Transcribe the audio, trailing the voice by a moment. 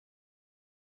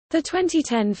The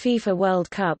 2010 FIFA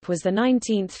World Cup was the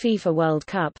 19th FIFA World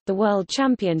Cup, the world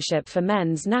championship for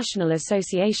men's National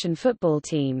Association football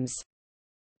teams.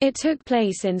 It took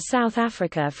place in South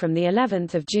Africa from the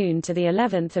 11th of June to the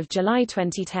 11th of July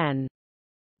 2010.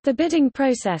 The bidding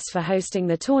process for hosting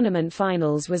the tournament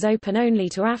finals was open only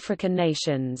to African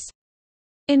nations.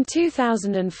 In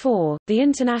 2004, the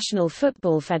International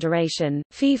Football Federation,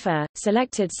 FIFA,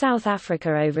 selected South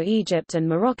Africa over Egypt and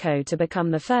Morocco to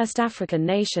become the first African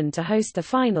nation to host the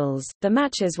finals. The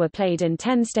matches were played in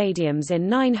 10 stadiums in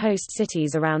 9 host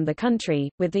cities around the country,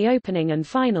 with the opening and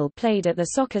final played at the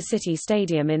Soccer City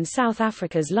Stadium in South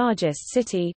Africa's largest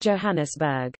city,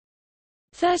 Johannesburg.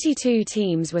 32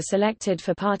 teams were selected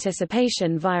for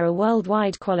participation via a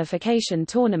worldwide qualification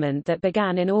tournament that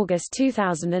began in August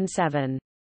 2007.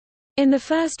 In the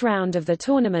first round of the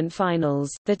tournament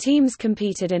finals, the teams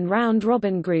competed in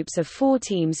round-robin groups of 4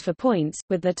 teams for points,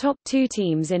 with the top 2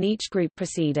 teams in each group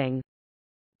proceeding.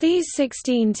 These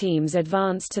 16 teams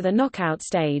advanced to the knockout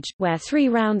stage, where 3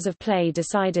 rounds of play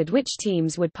decided which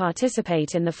teams would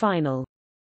participate in the final.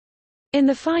 In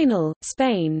the final,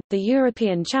 Spain, the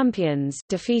European champions,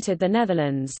 defeated the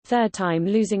Netherlands, third-time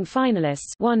losing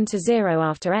finalists, 1-0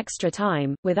 after extra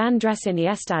time, with Andrés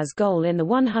Iniesta's goal in the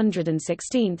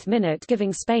 116th minute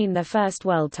giving Spain their first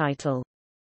world title.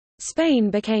 Spain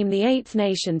became the 8th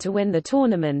nation to win the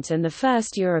tournament and the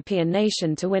first European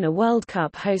nation to win a World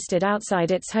Cup hosted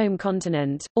outside its home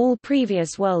continent. All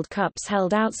previous World Cups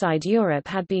held outside Europe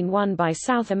had been won by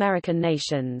South American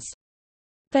nations.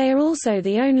 They are also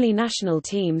the only national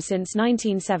team since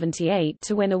 1978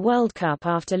 to win a World Cup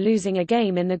after losing a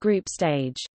game in the group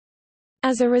stage.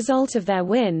 As a result of their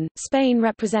win, Spain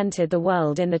represented the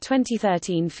world in the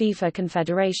 2013 FIFA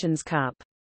Confederations Cup.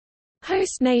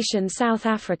 Host nation South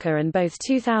Africa and both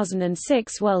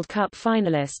 2006 World Cup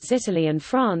finalists Italy and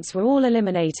France were all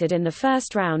eliminated in the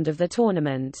first round of the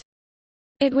tournament.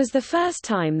 It was the first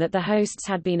time that the hosts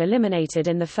had been eliminated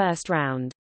in the first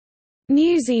round.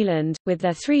 New Zealand, with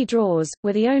their 3 draws,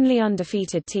 were the only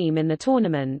undefeated team in the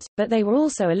tournament, but they were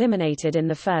also eliminated in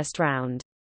the first round.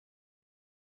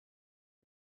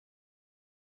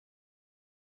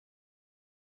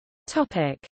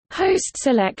 Topic: Host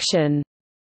selection.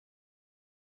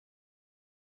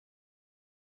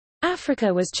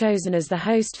 Africa was chosen as the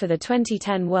host for the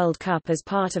 2010 World Cup as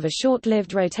part of a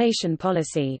short-lived rotation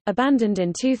policy, abandoned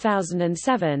in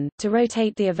 2007, to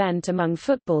rotate the event among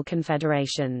football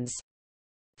confederations.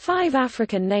 5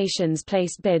 African nations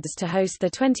placed bids to host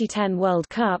the 2010 World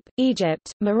Cup: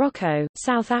 Egypt, Morocco,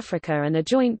 South Africa and a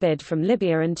joint bid from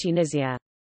Libya and Tunisia.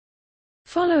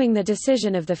 Following the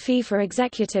decision of the FIFA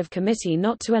Executive Committee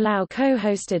not to allow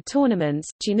co-hosted tournaments,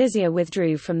 Tunisia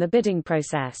withdrew from the bidding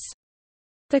process.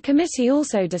 The committee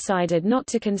also decided not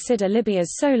to consider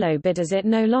Libya's solo bid as it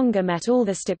no longer met all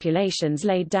the stipulations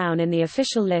laid down in the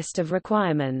official list of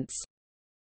requirements.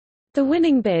 The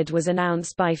winning bid was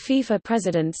announced by FIFA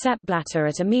President Sepp Blatter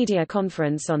at a media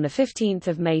conference on 15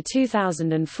 May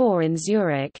 2004 in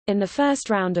Zurich. In the first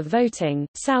round of voting,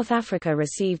 South Africa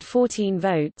received 14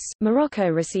 votes, Morocco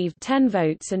received 10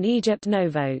 votes and Egypt no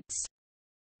votes.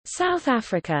 South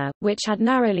Africa, which had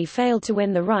narrowly failed to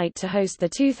win the right to host the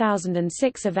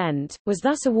 2006 event, was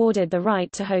thus awarded the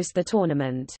right to host the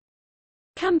tournament.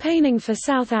 Campaigning for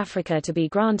South Africa to be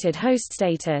granted host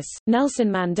status,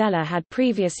 Nelson Mandela had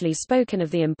previously spoken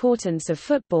of the importance of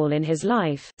football in his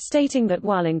life, stating that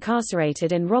while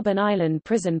incarcerated in Robben Island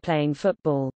prison playing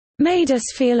football made us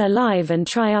feel alive and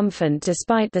triumphant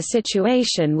despite the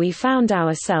situation we found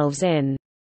ourselves in.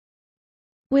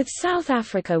 With South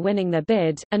Africa winning the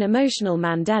bid, an emotional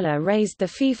Mandela raised the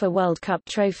FIFA World Cup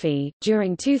trophy.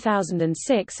 During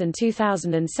 2006 and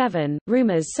 2007,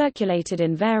 rumors circulated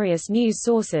in various news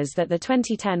sources that the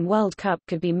 2010 World Cup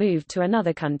could be moved to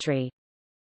another country.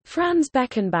 Franz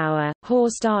Beckenbauer,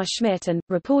 Horst R. Schmidt and,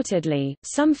 reportedly,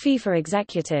 some FIFA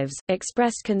executives,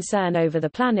 expressed concern over the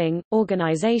planning,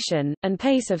 organization, and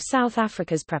pace of South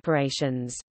Africa's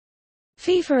preparations.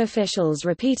 FIFA officials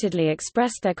repeatedly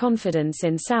expressed their confidence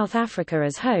in South Africa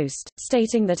as host,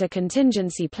 stating that a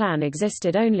contingency plan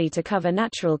existed only to cover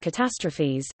natural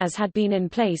catastrophes, as had been in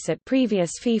place at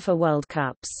previous FIFA World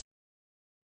Cups.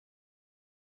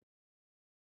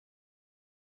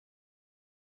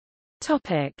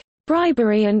 Topic: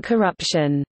 Bribery and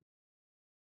corruption.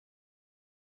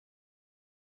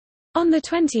 On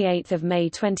 28 May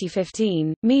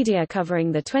 2015, media covering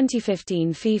the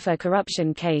 2015 FIFA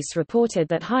corruption case reported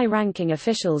that high-ranking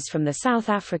officials from the South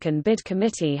African Bid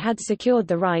Committee had secured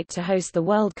the right to host the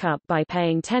World Cup by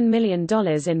paying $10 million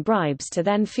in bribes to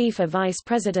then FIFA Vice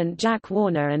President Jack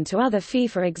Warner and to other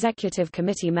FIFA Executive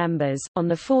Committee members. On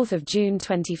 4 June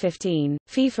 2015,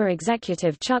 FIFA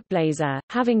executive Chuck Blazer,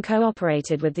 having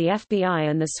cooperated with the FBI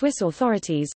and the Swiss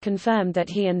authorities, confirmed that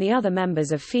he and the other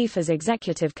members of FIFA's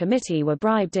Executive Committee were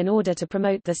bribed in order to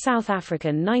promote the South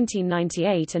African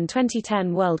 1998 and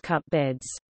 2010 World Cup bids.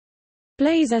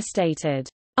 Blazer stated,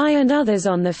 "I and others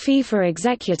on the FIFA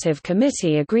Executive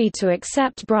Committee agreed to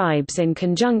accept bribes in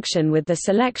conjunction with the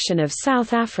selection of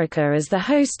South Africa as the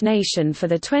host nation for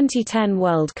the 2010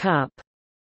 World Cup."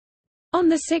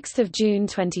 On 6 June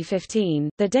 2015,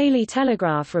 the Daily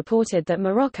Telegraph reported that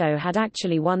Morocco had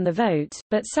actually won the vote,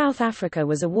 but South Africa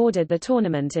was awarded the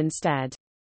tournament instead.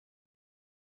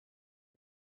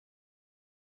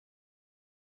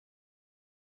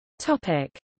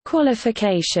 Topic: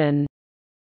 Qualification.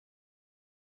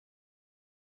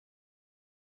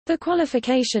 The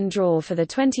qualification draw for the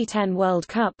 2010 World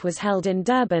Cup was held in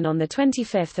Durban on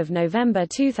 25 November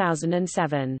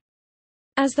 2007.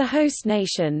 As the host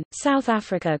nation, South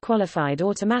Africa qualified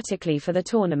automatically for the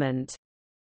tournament.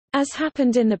 As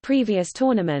happened in the previous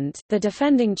tournament, the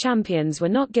defending champions were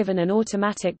not given an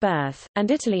automatic berth, and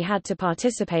Italy had to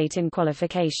participate in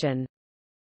qualification.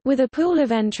 With a pool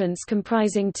of entrants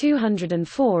comprising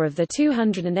 204 of the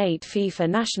 208 FIFA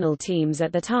national teams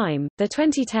at the time, the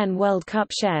 2010 World Cup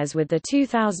shares with the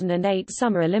 2008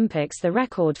 Summer Olympics the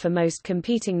record for most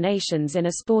competing nations in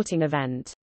a sporting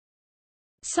event.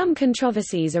 Some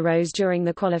controversies arose during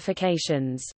the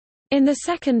qualifications. In the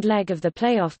second leg of the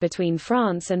playoff between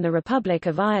France and the Republic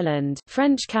of Ireland,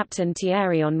 French captain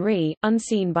Thierry Henry,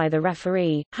 unseen by the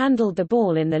referee, handled the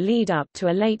ball in the lead-up to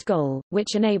a late goal,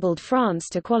 which enabled France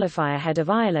to qualify ahead of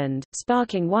Ireland,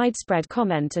 sparking widespread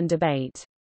comment and debate.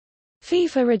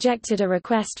 FIFA rejected a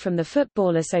request from the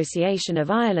Football Association of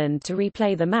Ireland to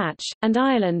replay the match, and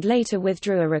Ireland later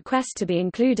withdrew a request to be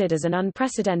included as an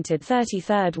unprecedented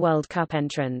 33rd World Cup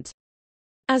entrant.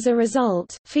 As a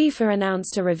result, FIFA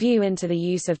announced a review into the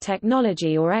use of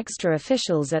technology or extra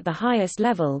officials at the highest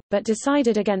level, but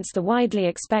decided against the widely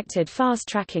expected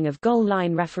fast-tracking of goal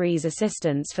line referees'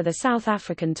 assistants for the South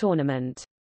African tournament.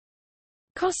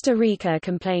 Costa Rica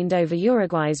complained over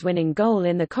Uruguay's winning goal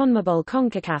in the CONMEBOL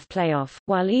CONCACAF playoff,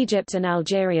 while Egypt and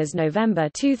Algeria's November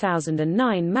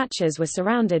 2009 matches were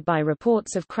surrounded by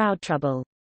reports of crowd trouble.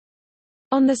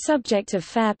 On the subject of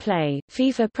fair play,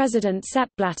 FIFA President Sepp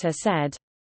Blatter said,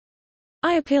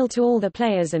 "I appeal to all the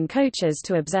players and coaches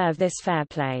to observe this fair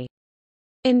play.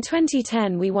 In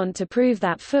 2010 we want to prove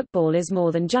that football is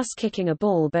more than just kicking a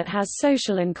ball but has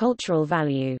social and cultural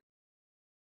value.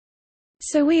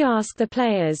 So we ask the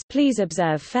players, please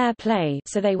observe fair play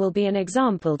so they will be an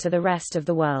example to the rest of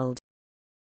the world."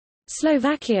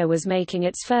 Slovakia was making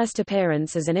its first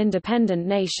appearance as an independent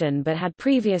nation but had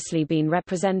previously been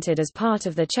represented as part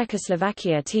of the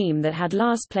Czechoslovakia team that had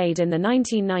last played in the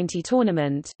 1990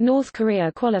 tournament. North Korea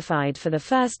qualified for the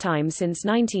first time since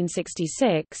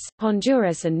 1966,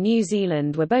 Honduras and New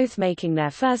Zealand were both making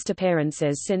their first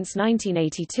appearances since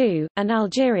 1982, and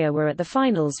Algeria were at the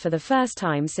finals for the first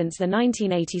time since the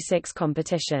 1986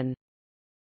 competition.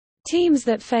 Teams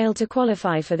that failed to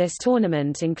qualify for this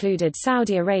tournament included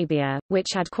Saudi Arabia, which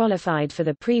had qualified for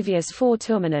the previous four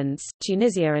tournaments,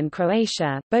 Tunisia and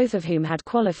Croatia, both of whom had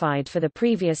qualified for the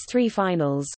previous three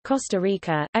finals, Costa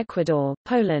Rica, Ecuador,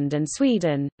 Poland and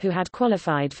Sweden, who had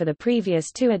qualified for the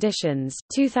previous two editions,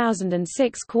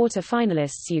 2006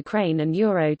 quarter-finalists Ukraine and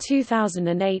Euro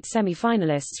 2008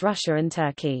 semi-finalists Russia and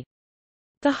Turkey.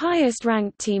 The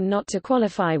highest-ranked team not to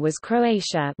qualify was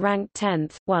Croatia, ranked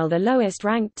 10th, while the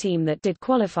lowest-ranked team that did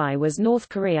qualify was North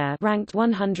Korea, ranked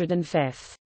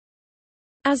 105th.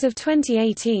 As of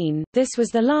 2018, this was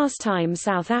the last time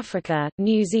South Africa,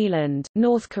 New Zealand,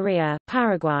 North Korea,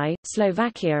 Paraguay,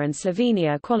 Slovakia and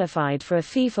Slovenia qualified for a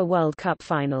FIFA World Cup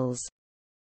finals.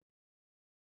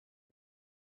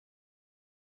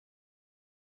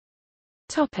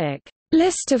 Topic: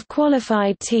 List of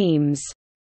qualified teams.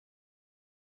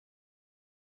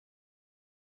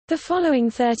 The following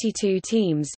 32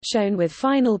 teams, shown with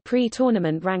final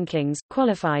pre-tournament rankings,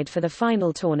 qualified for the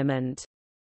final tournament.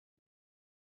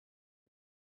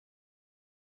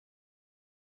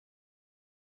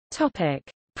 Topic: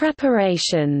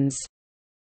 Preparations.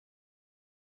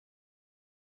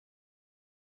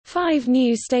 5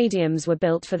 new stadiums were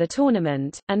built for the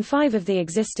tournament, and 5 of the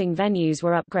existing venues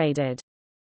were upgraded.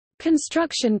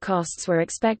 Construction costs were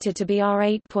expected to be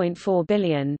 $8.4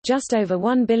 billion, just over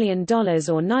 $1 billion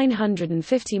or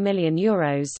 950 million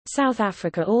euros. South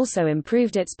Africa also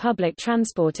improved its public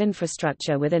transport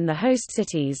infrastructure within the host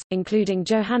cities, including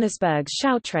Johannesburg's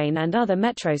Shouttrain and other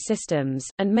metro systems,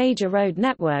 and major road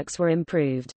networks were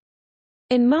improved.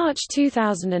 In March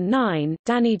 2009,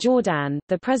 Danny Jordan,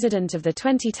 the president of the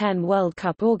 2010 World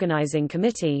Cup Organizing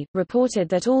Committee, reported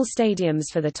that all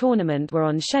stadiums for the tournament were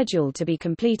on schedule to be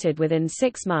completed within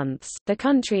 6 months. The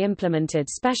country implemented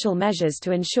special measures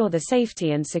to ensure the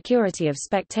safety and security of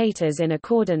spectators in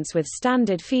accordance with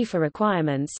standard FIFA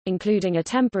requirements, including a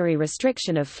temporary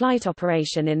restriction of flight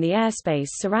operation in the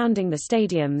airspace surrounding the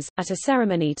stadiums. At a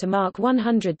ceremony to mark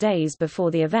 100 days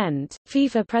before the event,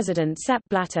 FIFA President Sepp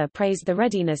Blatter praised the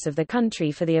readiness of the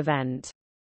country for the event.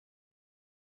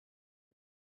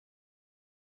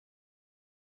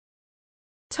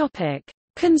 Topic: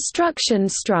 Construction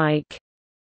strike.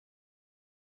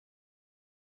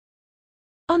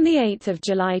 On 8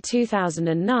 July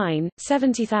 2009,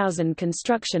 70,000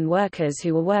 construction workers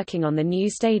who were working on the new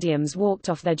stadiums walked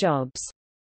off their jobs.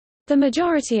 The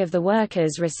majority of the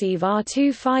workers receive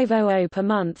R2500 per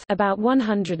month, about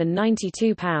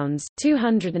 £192,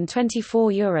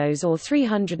 €224 or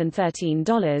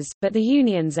 $313, but the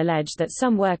unions alleged that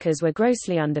some workers were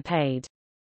grossly underpaid.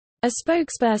 A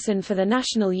spokesperson for the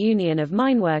National Union of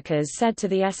Mineworkers said to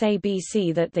the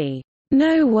SABC that the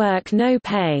 "no work, no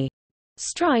pay"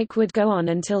 strike would go on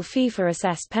until FIFA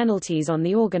assessed penalties on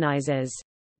the organizers.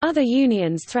 Other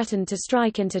unions threatened to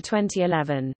strike into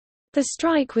 2011. The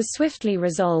strike was swiftly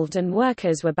resolved and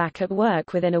workers were back at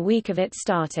work within a week of it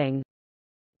starting.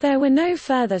 There were no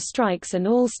further strikes and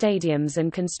all stadiums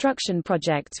and construction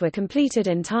projects were completed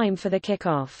in time for the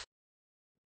kick-off.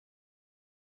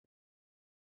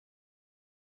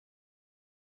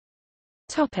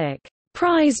 Topic: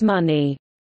 Prize money.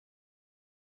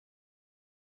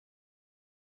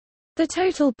 The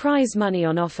total prize money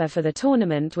on offer for the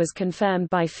tournament was confirmed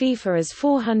by FIFA as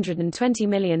 $420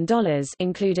 million,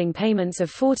 including payments of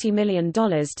 $40 million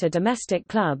to domestic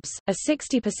clubs, a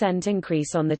 60%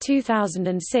 increase on the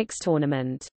 2006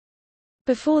 tournament.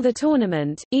 Before the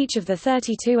tournament, each of the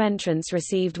 32 entrants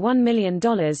received $1 million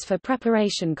for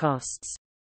preparation costs.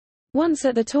 Once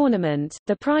at the tournament,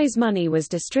 the prize money was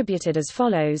distributed as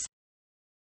follows: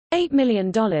 $8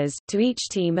 million to each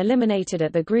team eliminated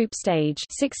at the group stage,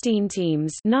 16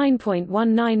 teams,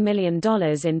 $9.19 million in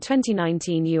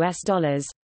 2019 US dollars.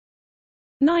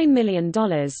 $9 million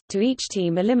to each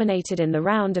team eliminated in the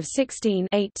round of 16,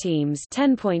 8 teams,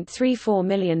 $10.34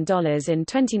 million in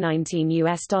 2019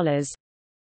 US dollars.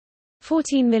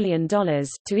 $14 million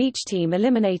to each team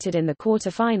eliminated in the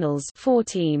quarterfinals, 4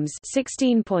 teams,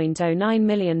 $16.09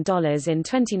 million in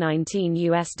 2019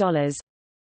 US dollars.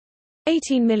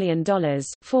 $18 million,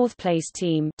 fourth-place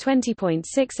team,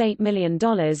 $20.68 million in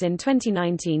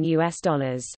 2019 US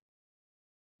dollars.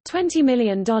 $20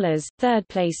 million,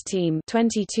 third-place team,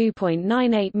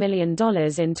 $22.98 million in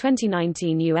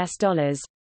 2019 US dollars.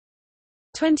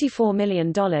 $24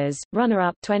 million,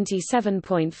 runner-up,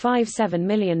 $27.57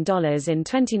 million in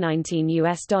 2019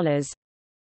 US dollars.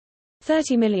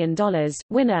 $30 million,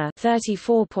 winner,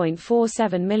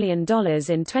 $34.47 million in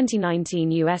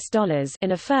 2019 US dollars.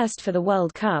 In a first for the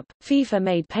World Cup, FIFA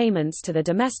made payments to the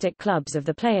domestic clubs of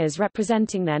the players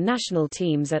representing their national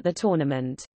teams at the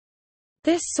tournament.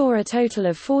 This saw a total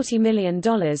of $40 million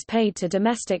paid to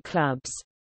domestic clubs.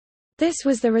 This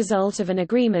was the result of an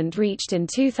agreement reached in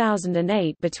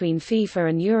 2008 between FIFA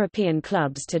and European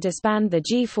clubs to disband the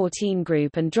G14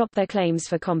 group and drop their claims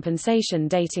for compensation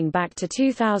dating back to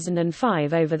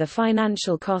 2005 over the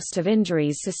financial cost of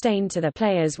injuries sustained to their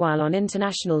players while on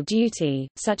international duty,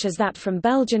 such as that from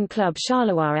Belgian club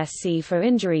Charleroi SC for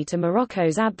injury to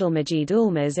Morocco's Abdelmajid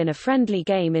Ulmaz in a friendly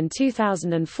game in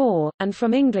 2004, and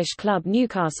from English club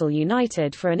Newcastle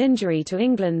United for an injury to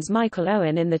England's Michael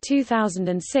Owen in the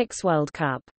 2006 World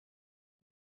Cup.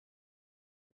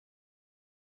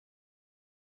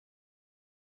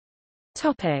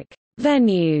 Topic: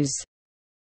 Venues.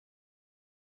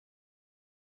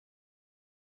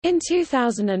 In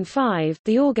 2005,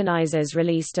 the organizers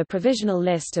released a provisional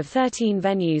list of 13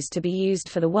 venues to be used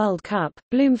for the World Cup: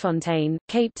 Bloemfontein,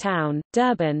 Cape Town,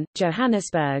 Durban,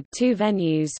 Johannesburg 2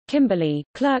 venues, Kimberley,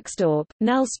 Klerksdorp,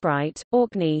 Nelspruit,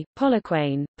 Orkney,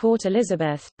 Polokwane, Port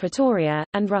Elizabeth, Pretoria,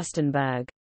 and Rustenburg.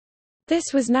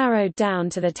 This was narrowed down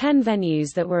to the 10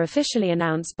 venues that were officially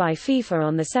announced by FIFA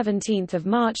on 17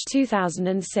 March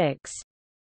 2006.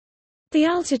 The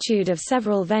altitude of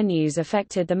several venues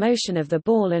affected the motion of the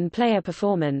ball and player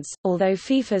performance, although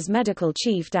FIFA's medical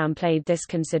chief downplayed this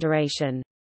consideration.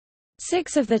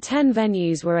 6 of the 10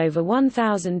 venues were over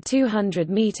 1,200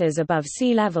 meters above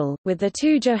sea level, with the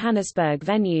 2 Johannesburg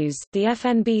venues, the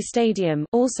FNB Stadium,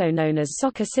 also known as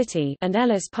Soccer City, and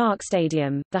Ellis Park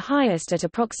Stadium, the highest at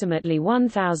approximately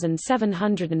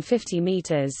 1,750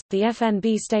 meters, the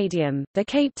FNB Stadium, the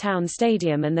Cape Town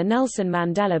Stadium and the Nelson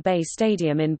Mandela Bay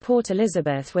Stadium in Port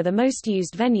Elizabeth were the most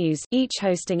used venues, each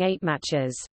hosting 8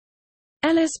 matches.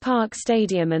 Ellis Park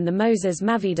Stadium and the Moses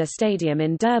Mavida Stadium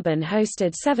in Durban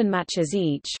hosted 7 matches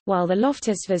each, while the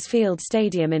Loftus Versfeld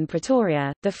Stadium in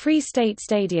Pretoria, the Free State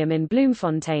Stadium in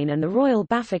Bloemfontein and the Royal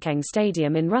Bafokeng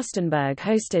Stadium in Rustenburg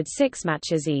hosted 6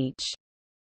 matches each.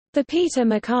 The Peter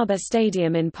Mokaba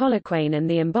Stadium in Polokwane and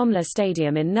the Mbombela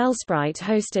Stadium in Nelspruit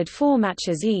hosted 4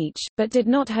 matches each, but did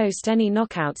not host any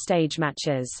knockout stage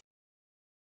matches.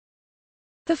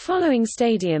 The following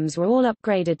stadiums were all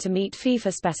upgraded to meet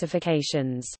FIFA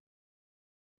specifications.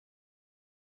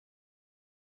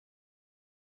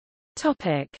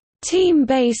 Topic: Team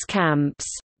base camps.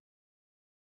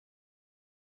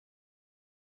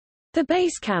 The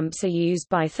base camps are used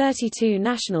by 32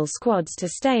 national squads to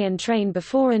stay and train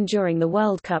before and during the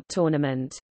World Cup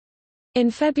tournament.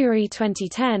 In February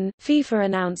 2010, FIFA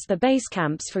announced the base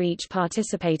camps for each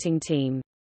participating team.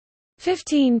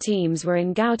 15 teams were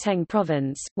in Gauteng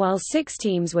province, while 6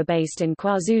 teams were based in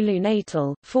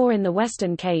KwaZulu-Natal, 4 in the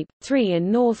Western Cape, 3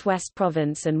 in North West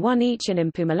province and 1 each in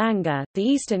Mpumalanga, the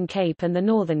Eastern Cape and the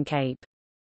Northern Cape.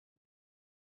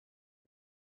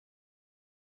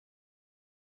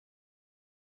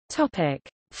 Topic: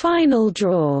 Final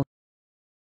draw.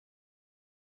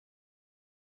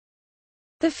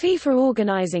 The FIFA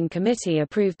Organizing Committee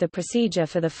approved the procedure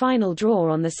for the final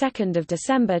draw on 2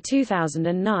 December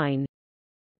 2009.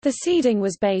 The seeding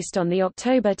was based on the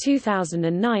October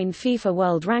 2009 FIFA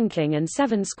World Ranking and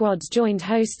 7 squads joined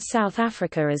host South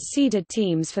Africa as seeded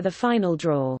teams for the final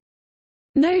draw.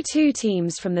 No 2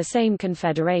 teams from the same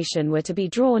confederation were to be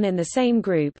drawn in the same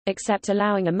group, except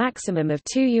allowing a maximum of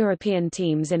 2 European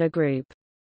teams in a group.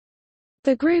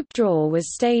 The group draw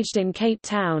was staged in Cape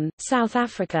Town, South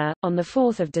Africa, on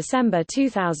 4 December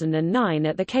 2009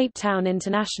 at the Cape Town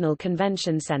International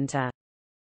Convention Centre.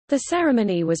 The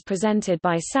ceremony was presented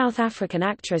by South African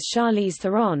actress Charlize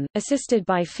Theron, assisted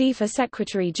by FIFA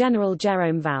Secretary-General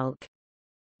Jerome Valk.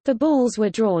 The balls were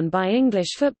drawn by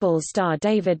English football star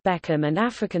David Beckham and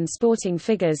African sporting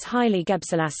figures Haile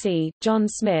Gebrselassie, John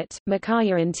Smit,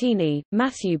 Makaya Ntini,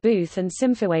 Matthew Booth and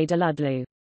Simphiwe Dludlu.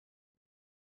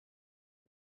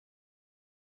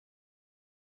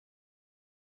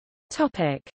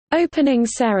 Topic: Opening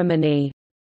ceremony.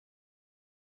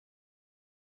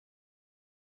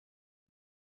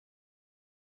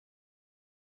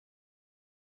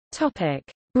 Topic: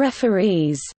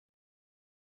 Referees.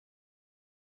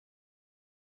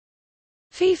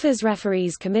 FIFA's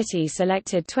Referees Committee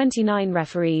selected 29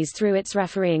 referees through its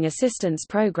Refereeing Assistance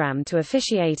Program to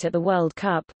officiate at the World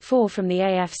Cup, 4 from the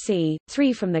AFC,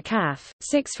 3 from the CAF,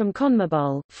 6 from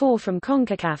CONMEBOL, 4 from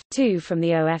CONCACAF, 2 from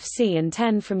the OFC and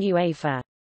 10 from UEFA.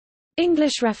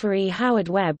 English referee Howard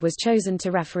Webb was chosen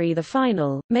to referee the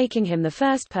final, making him the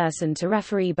first person to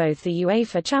referee both the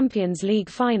UEFA Champions League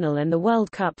final and the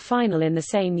World Cup final in the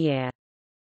same year.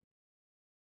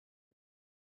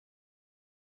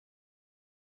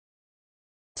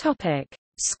 Topic: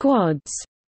 Squads.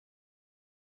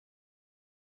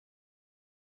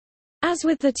 As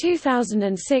with the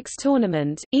 2006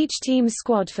 tournament, each team's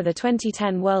squad for the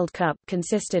 2010 World Cup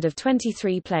consisted of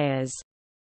 23 players.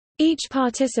 Each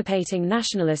participating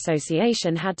national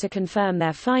association had to confirm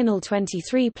their final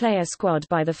 23-player squad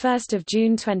by 1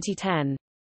 June 2010.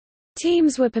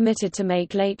 Teams were permitted to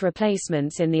make late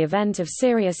replacements in the event of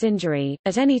serious injury,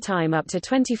 at any time up to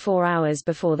 24 hours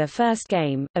before their first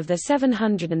game. Of the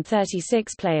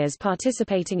 736 players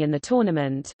participating in the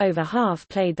tournament, over half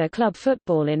played their club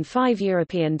football in 5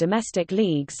 European domestic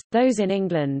leagues, those in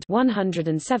England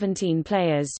 117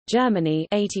 players, Germany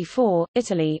 84,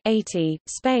 Italy 80,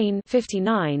 Spain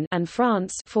 59, and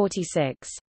France 46.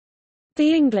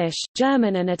 The English,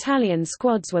 German and Italian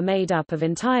squads were made up of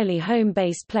entirely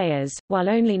home-based players, while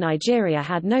only Nigeria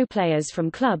had no players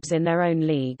from clubs in their own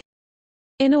league.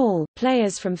 In all,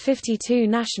 players from 52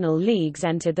 national leagues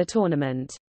entered the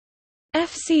tournament.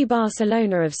 FC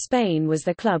Barcelona of Spain was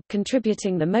the club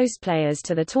contributing the most players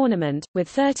to the tournament, with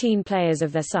 13 players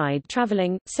of their side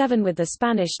travelling, 7 with the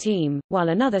Spanish team, while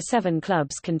another 7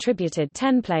 clubs contributed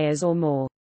 10 players or more.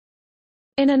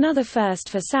 In another first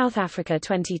for South Africa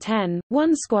 2010,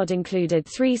 one squad included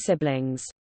 3 siblings.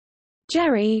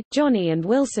 Jerry, Johnny and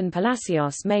Wilson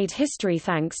Palacios made history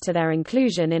thanks to their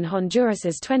inclusion in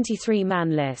Honduras's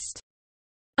 23-man list.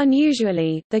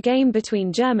 Unusually, the game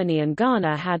between Germany and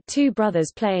Ghana had two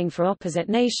brothers playing for opposite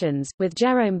nations, with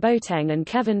Jerome Boateng and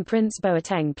Kevin Prince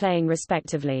Boateng playing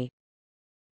respectively.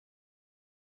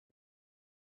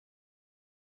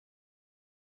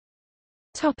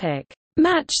 Topic: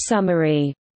 Match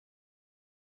summary.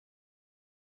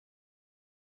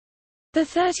 The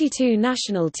 32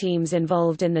 national teams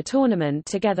involved in the tournament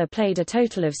together played a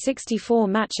total of 64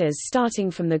 matches, starting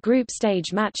from the group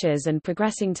stage matches and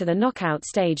progressing to the knockout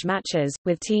stage matches,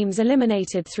 with teams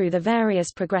eliminated through the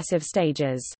various progressive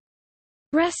stages.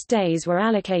 Rest days were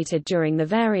allocated during the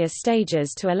various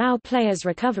stages to allow players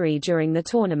recovery during the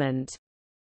tournament.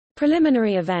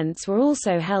 Preliminary events were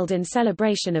also held in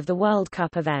celebration of the World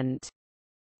Cup event.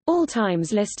 All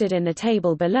times listed in the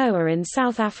table below are in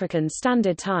South African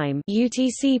Standard Time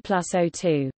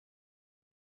 (UTC+02).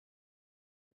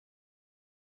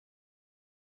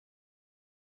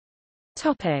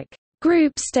 Topic: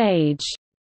 Group stage.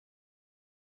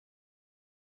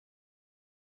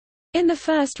 In the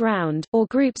first round, or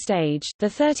group stage, the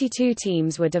 32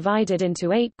 teams were divided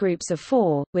into 8 groups of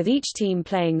 4, with each team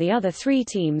playing the other 3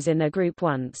 teams in their group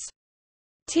once.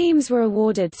 Teams were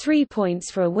awarded 3 points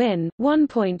for a win, 1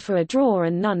 point for a draw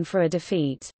and none for a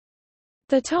defeat.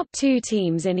 The top 2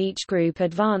 teams in each group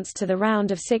advanced to the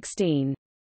round of 16.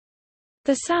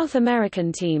 The South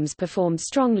American teams performed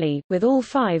strongly, with all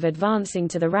 5 advancing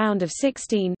to the round of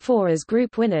 16, 4 as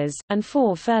group winners, and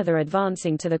 4 further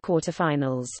advancing to the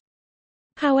quarterfinals.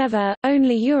 However,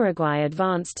 only Uruguay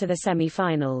advanced to the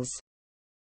semi-finals.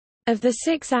 Of the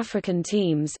 6 African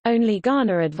teams, only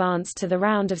Ghana advanced to the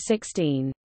round of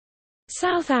 16.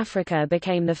 South Africa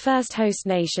became the first host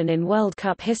nation in World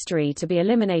Cup history to be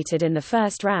eliminated in the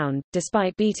first round,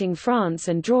 despite beating France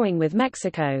and drawing with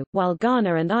Mexico, while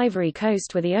Ghana and Ivory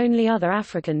Coast were the only other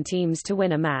African teams to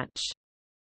win a match.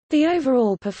 The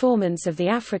overall performance of the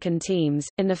African teams,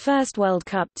 in the first World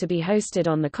Cup to be hosted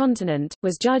on the continent,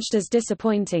 was judged as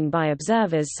disappointing by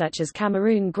observers such as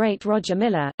Cameroon great Roger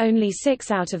Milla. Only 6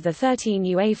 out of the 13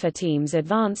 UEFA teams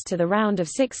advanced to the round of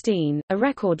 16, a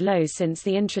record low since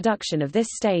the introduction of this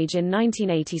stage in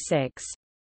 1986.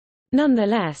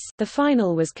 Nonetheless, the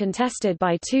final was contested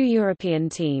by 2 European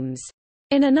teams.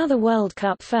 In another World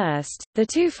Cup first, the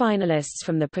 2 finalists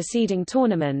from the preceding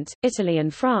tournament, Italy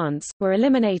and France, were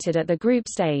eliminated at the group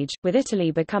stage, with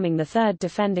Italy becoming the 3rd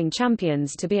defending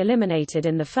champions to be eliminated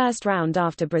in the first round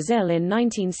after Brazil in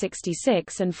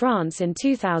 1966 and France in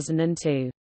 2002.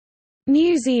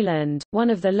 New Zealand, one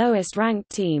of the lowest-ranked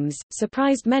teams,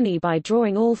 surprised many by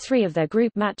drawing all 3 of their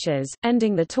group matches,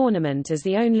 ending the tournament as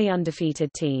the only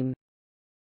undefeated team.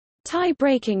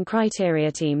 Tie-breaking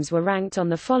criteria. Teams were ranked on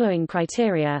the following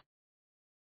criteria: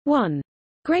 1.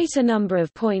 Greater number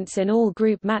of points in all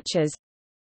group matches.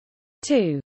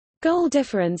 2. Goal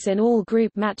difference in all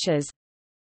group matches.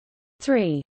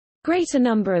 3. Greater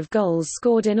number of goals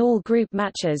scored in all group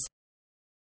matches.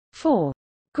 4.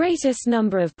 Greatest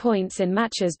number of points in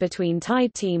matches between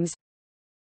tied teams.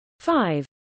 5.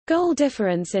 Goal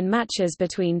difference in matches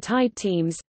between tied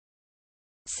teams.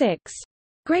 6.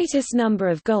 Greatest number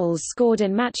of goals scored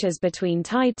in matches between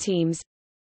tied teams.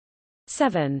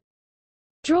 7.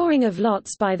 Drawing of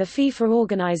lots by the FIFA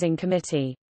Organizing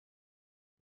Committee.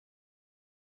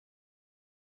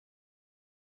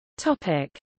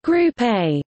 Topic: Group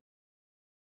A.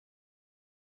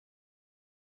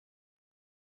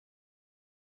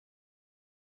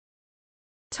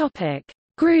 Topic: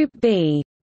 Group B.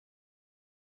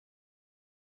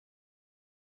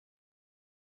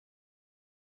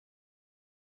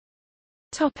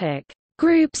 Topic: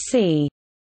 Group C.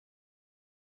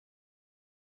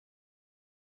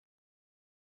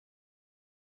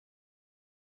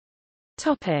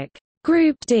 Topic: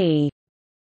 Group D.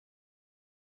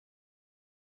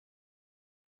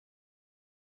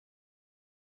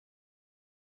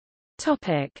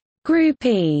 Topic: Group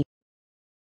E.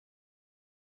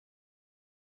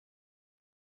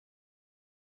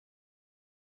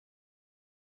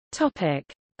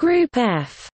 Topic: Group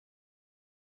F.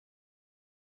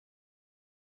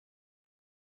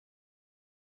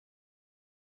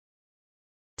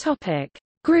 Topic: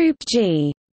 Group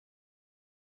G.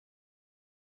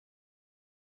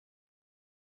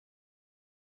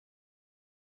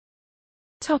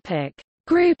 Topic: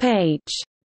 Group H.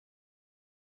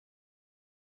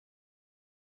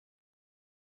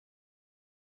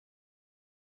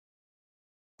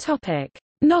 Topic: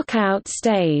 Knockout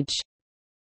stage.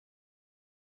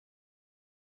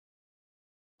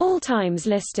 All times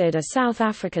listed are South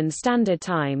African Standard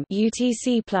Time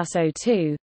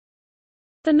 (UTC+02).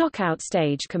 The knockout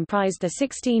stage comprised the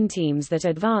 16 teams that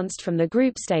advanced from the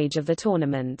group stage of the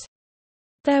tournament.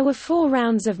 There were 4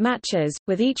 rounds of matches,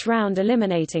 with each round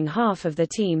eliminating half of the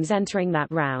teams entering that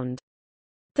round.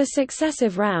 The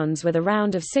successive rounds were the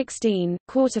round of 16,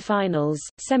 quarter-finals,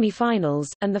 semi-finals,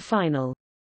 and the final.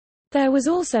 There was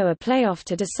also a playoff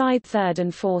to decide 3rd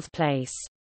and 4th place.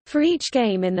 For each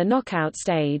game in the knockout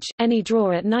stage, any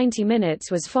draw at 90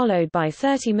 minutes was followed by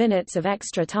 30 minutes of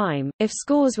extra time. If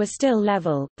scores were still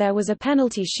level, there was a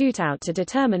penalty shootout to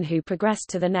determine who progressed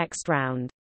to the next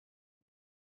round.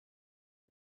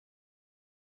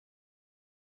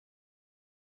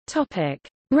 Topic: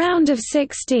 Round of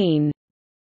 16.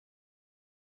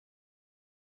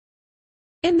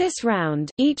 In this round,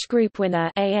 each group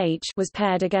winner was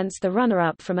paired against the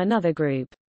runner-up from another group.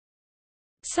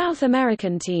 South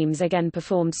American teams again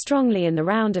performed strongly in the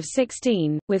round of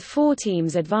 16, with 4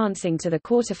 teams advancing to the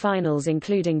quarter-finals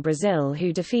including Brazil,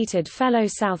 who defeated fellow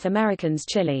South Americans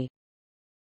Chile.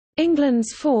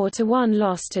 England's 4-1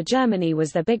 loss to Germany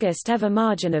was the biggest ever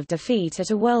margin of defeat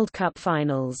at a World Cup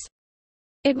finals.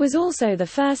 It was also the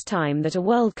first time that a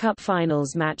World Cup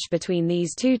finals match between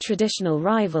these two traditional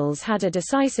rivals had a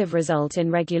decisive result in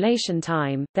regulation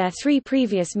time, their 3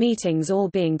 previous meetings all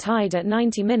being tied at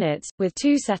 90 minutes, with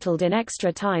 2 settled in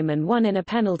extra time and 1 in a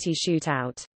penalty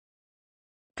shootout.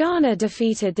 Ghana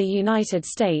defeated the United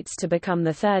States to become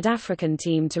the 3rd African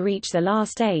team to reach the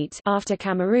last 8, after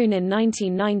Cameroon in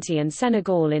 1990 and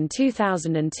Senegal in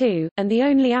 2002, and the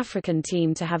only African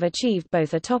team to have achieved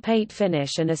both a top 8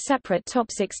 finish and a separate top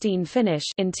 16 finish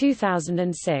in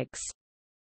 2006.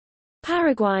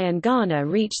 Paraguay and Ghana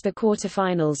reached the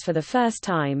quarter-finals for the first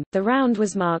time. The round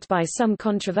was marked by some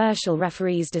controversial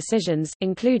referees' decisions,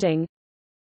 including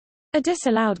a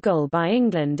disallowed goal by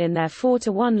England in their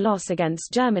 4-1 loss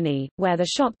against Germany, where the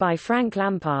shot by Frank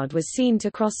Lampard was seen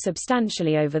to cross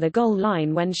substantially over the goal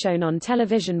line when shown on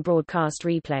television broadcast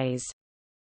replays.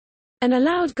 An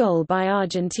allowed goal by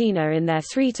Argentina in their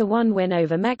 3-1 win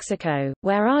over Mexico,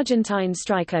 where Argentine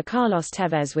striker Carlos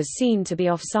Tevez was seen to be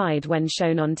offside when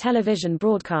shown on television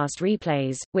broadcast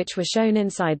replays, which were shown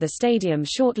inside the stadium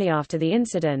shortly after the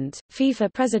incident.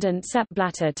 FIFA President Sepp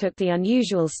Blatter took the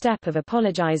unusual step of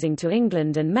apologizing to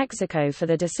England and Mexico for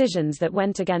the decisions that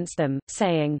went against them,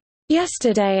 saying,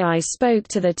 "Yesterday I spoke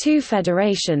to the 2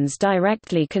 federations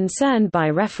directly concerned by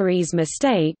referees'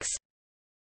 mistakes.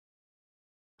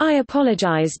 I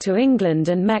apologized to England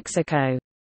and Mexico.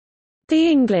 The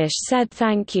English said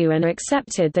thank you and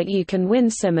accepted that you can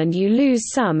win some and you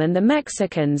lose some, and the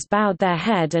Mexicans bowed their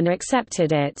head and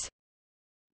accepted it."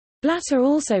 Blatter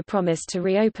also promised to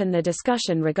reopen the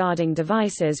discussion regarding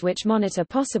devices which monitor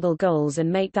possible goals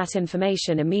and make that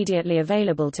information immediately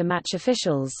available to match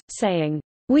officials, saying,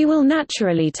 "We will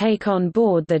naturally take on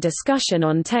board the discussion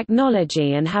on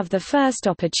technology and have the first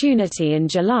opportunity in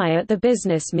July at the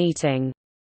business meeting."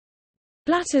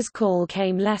 Blatter's call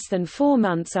came less than 4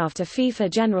 months after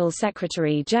FIFA General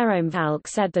Secretary Jerome Valcke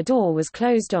said the door was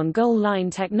closed on goal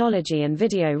line technology and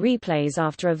video replays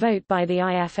after a vote by the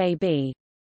IFAB.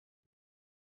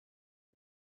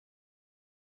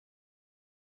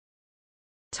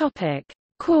 Topic: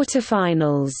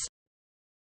 Quarterfinals.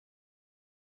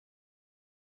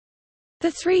 The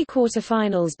 3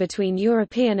 quarterfinals between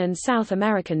European and South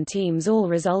American teams all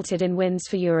resulted in wins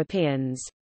for Europeans.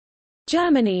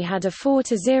 Germany had a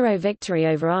 4-0 victory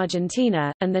over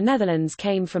Argentina, and the Netherlands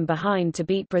came from behind to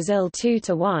beat Brazil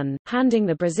 2-1, handing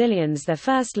the Brazilians their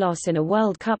first loss in a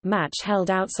World Cup match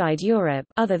held outside Europe,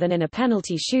 other than in a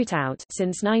penalty shootout,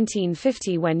 since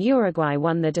 1950 when Uruguay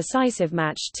won the decisive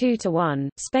match 2-1.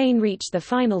 Spain reached the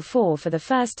Final Four for the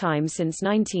first time since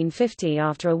 1950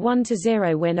 after a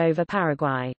 1-0 win over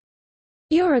Paraguay.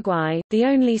 Uruguay, the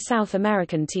only South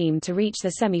American team to reach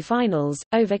the semi-finals,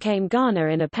 overcame Ghana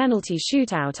in a penalty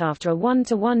shootout after a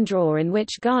 1-1 draw in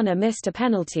which Ghana missed a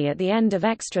penalty at the end of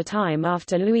extra time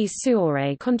after Luis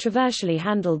Suarez controversially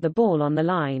handled the ball on the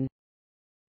line.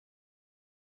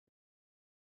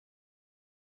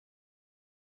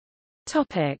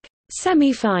 Topic: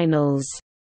 Semi-finals.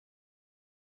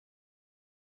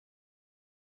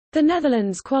 The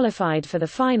Netherlands qualified for the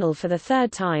final for the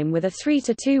 3rd time with a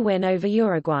 3-2 win over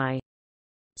Uruguay.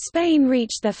 Spain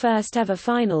reached their first ever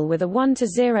final with a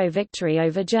 1-0 victory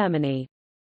over Germany.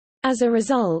 As a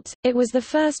result, it was the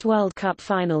first World Cup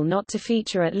final not to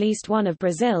feature at least one of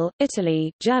Brazil,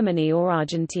 Italy, Germany or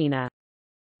Argentina.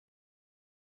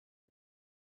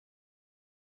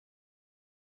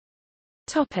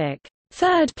 Topic: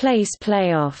 3rd place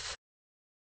playoff.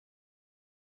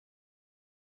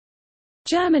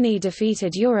 Germany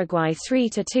defeated Uruguay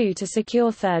 3-2 to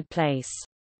secure 3rd place.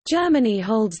 Germany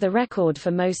holds the record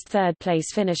for most 3rd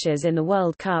place finishes in the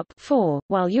World Cup 4,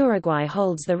 while Uruguay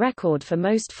holds the record for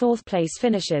most 4th place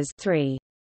finishes 3.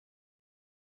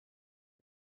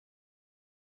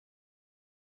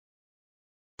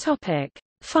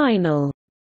 Final.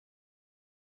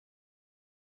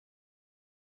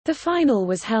 The final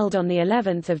was held on the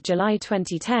 11th of July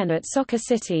 2010 at Soccer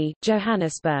City,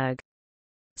 Johannesburg.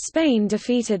 Spain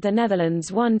defeated the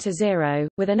Netherlands 1-0,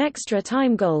 with an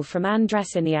extra-time goal from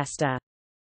Andrés Iniesta.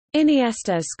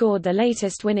 Iniesta scored the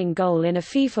latest winning goal in a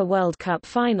FIFA World Cup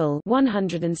final,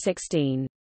 116.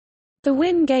 The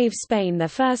win gave Spain their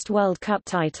first World Cup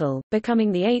title,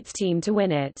 becoming the 8th team to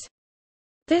win it.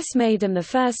 This made them the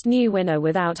first new winner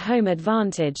without home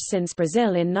advantage since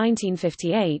Brazil in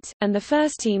 1958, and the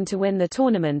first team to win the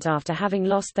tournament after having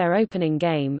lost their opening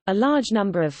game. A large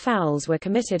number of fouls were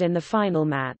committed in the final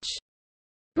match.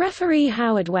 Referee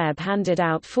Howard Webb handed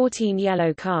out 14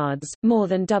 yellow cards, more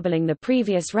than doubling the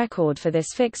previous record for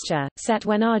this fixture, set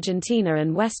when Argentina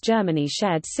and West Germany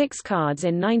shared 6 cards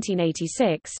in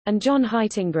 1986, and John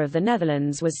Heitinga of the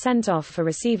Netherlands was sent off for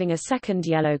receiving a second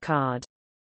yellow card.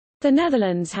 The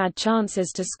Netherlands had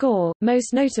chances to score,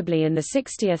 most notably in the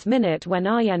 60th minute when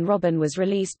Arjen Robben was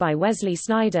released by Wesley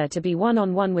Sneijder to be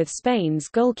one-on-one with Spain's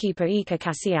goalkeeper Iker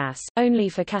Casillas, only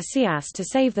for Casillas to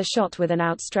save the shot with an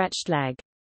outstretched leg.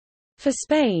 For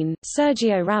Spain,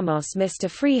 Sergio Ramos missed a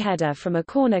free header from a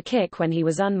corner kick when he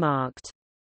was unmarked.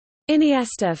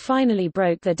 Iniesta finally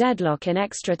broke the deadlock in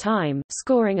extra time,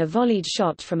 scoring a volleyed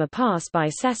shot from a pass by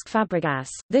Cesc Fabregas.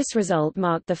 This result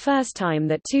marked the first time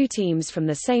that two teams from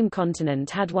the same continent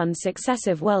had won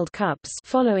successive World Cups,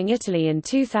 following Italy in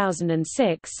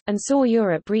 2006, and saw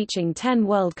Europe reaching 10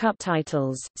 World Cup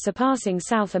titles, surpassing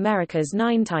South America's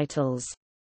 9 titles.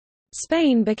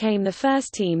 Spain became the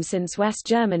first team since West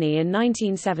Germany in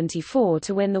 1974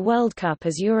 to win the World Cup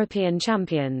as European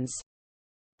champions.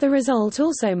 The result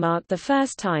also marked the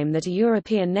first time that a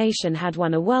European nation had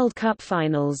won a World Cup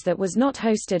finals that was not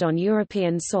hosted on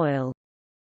European soil.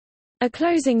 A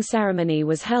closing ceremony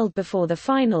was held before the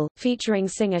final, featuring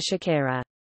singer Shakira.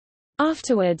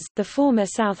 Afterwards, the former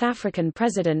South African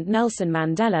President Nelson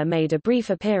Mandela made a brief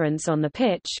appearance on the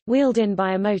pitch, wheeled in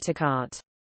by a motorcart.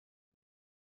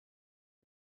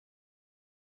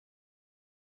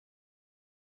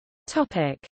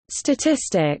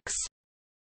 Statistics.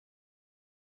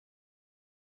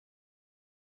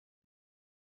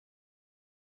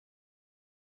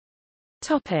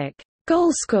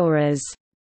 Goalscorers.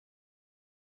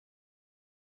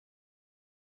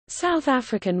 South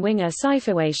African winger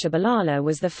Sifiwe Shabalala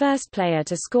was the first player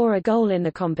to score a goal in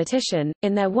the competition,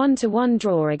 in their 1-1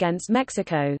 draw against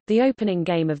Mexico, the opening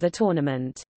game of the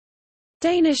tournament.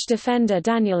 Danish defender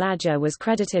Daniel Ajer was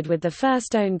credited with the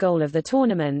first own goal of the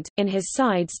tournament, in his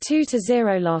side's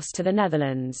 2-0 loss to the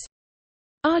Netherlands.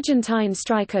 Argentine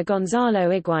striker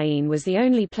Gonzalo Higuaín was the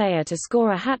only player to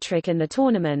score a hat-trick in the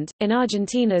tournament, in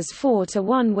Argentina's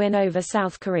 4-1 win over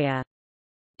South Korea.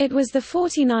 It was the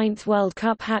 49th World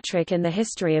Cup hat-trick in the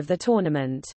history of the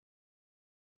tournament.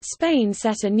 Spain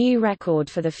set a new record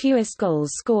for the fewest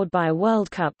goals scored by a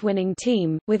World Cup winning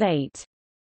team, with 8.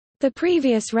 The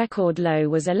previous record low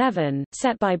was 11,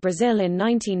 set by Brazil in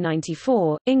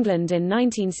 1994, England in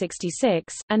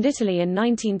 1966, and Italy in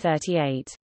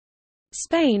 1938.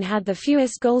 Spain had the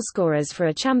fewest goalscorers for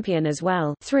a champion as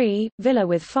well, 3, Villa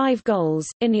with 5 goals,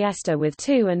 Iniesta with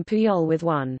 2 and Puyol with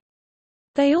 1.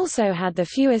 They also had the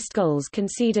fewest goals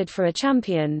conceded for a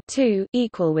champion, 2,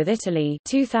 equal with Italy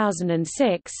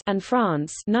 2006 and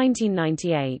France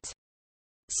 1998.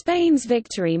 Spain's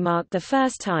victory marked the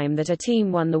first time that a team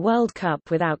won the World Cup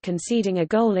without conceding a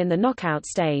goal in the knockout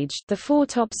stage. The 4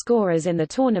 top scorers in the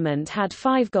tournament had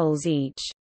 5 goals each.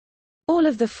 All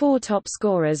of the 4 top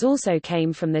scorers also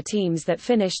came from the teams that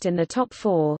finished in the top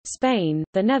 4, Spain,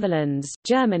 the Netherlands,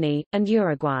 Germany, and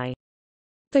Uruguay.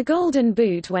 The Golden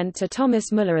Boot went to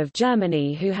Thomas Müller of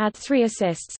Germany, who had 3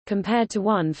 assists, compared to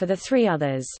 1 for the 3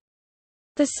 others.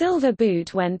 The Silver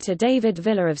Boot went to David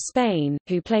Villa of Spain,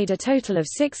 who played a total of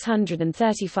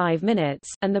 635 minutes,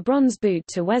 and the Bronze Boot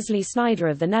to Wesley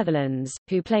Sneijder of the Netherlands,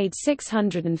 who played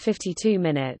 652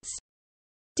 minutes.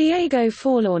 Diego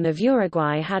Forlán of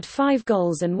Uruguay had 5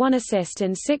 goals and 1 assist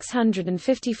in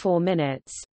 654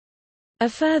 minutes. A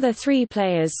further 3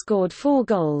 players scored 4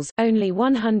 goals. Only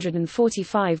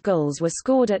 145 goals were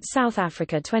scored at South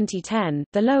Africa 2010,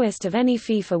 the lowest of any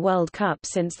FIFA World Cup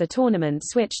since the tournament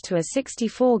switched to a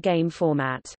 64-game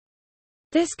format.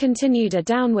 This continued a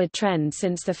downward trend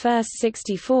since the first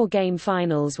 64-game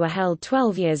finals were held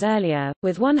 12 years earlier,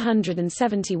 with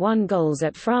 171 goals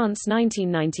at France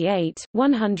 1998,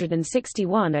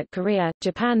 161 at Korea,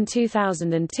 Japan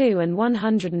 2002 and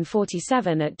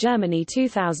 147 at Germany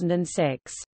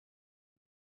 2006.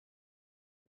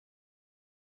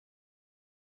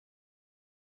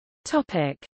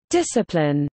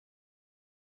 Discipline.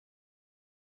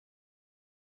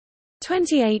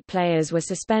 28 players were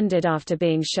suspended after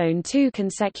being shown 2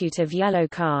 consecutive yellow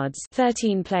cards,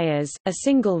 13 players, a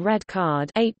single red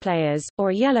card, 8 players,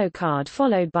 or a yellow card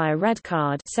followed by a red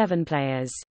card, 7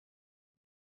 players.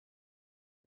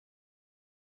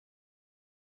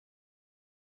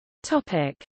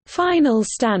 Topic: Final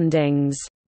standings.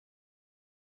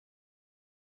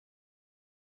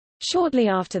 Shortly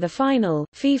after the final,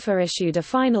 FIFA issued a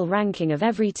final ranking of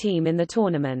every team in the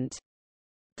tournament.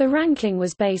 The ranking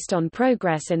was based on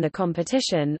progress in the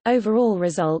competition, overall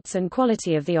results and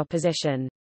quality of the opposition.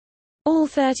 All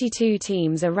 32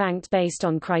 teams are ranked based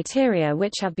on criteria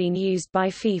which have been used by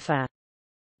FIFA.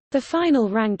 The final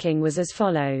ranking was as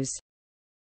follows.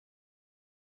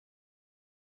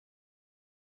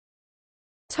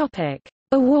 Topic: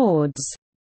 Awards.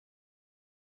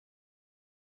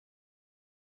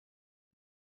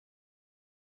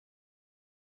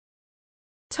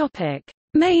 Topic: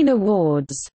 Main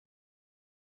awards.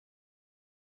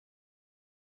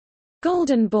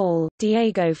 Golden Ball,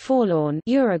 Diego Forlán,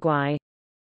 Uruguay.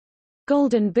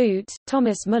 Golden Boot,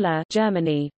 Thomas Müller,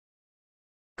 Germany.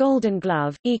 Golden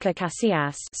Glove, Iker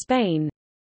Casillas, Spain.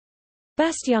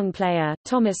 Best Young Player,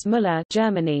 Thomas Müller,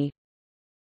 Germany.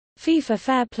 FIFA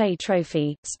Fair Play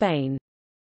Trophy, Spain.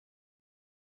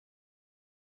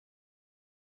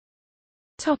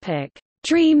 Topic: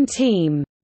 Dream Team.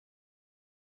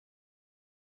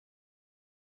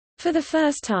 For the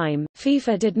first time,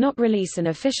 FIFA did not release an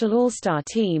official all-star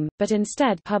team, but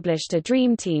instead published a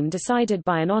dream team decided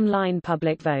by an online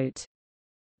public vote.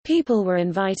 People were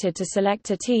invited to select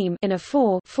a team in a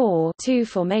 4-4-2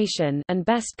 formation and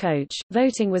best coach.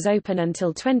 Voting was open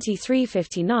until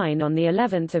 23:59 on the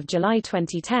 11th of July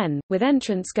 2010, with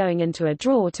entrants going into a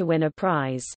draw to win a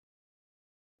prize.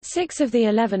 6 of the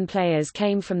 11 players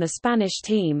came from the Spanish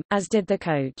team, as did the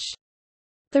coach.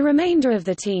 The remainder of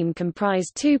the team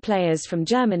comprised 2 players from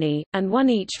Germany, and 1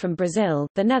 each from Brazil,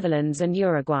 the Netherlands and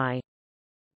Uruguay.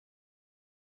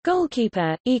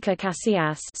 Goalkeeper, Iker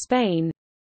Casillas, Spain.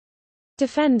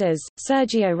 Defenders,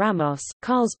 Sergio Ramos,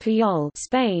 Carles Puyol,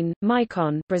 Spain,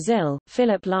 Maicon, Brazil,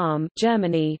 Philipp Lahm,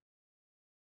 Germany.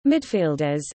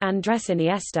 Midfielders, Andrés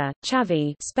Iniesta,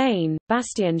 Xavi, Spain,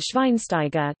 Bastian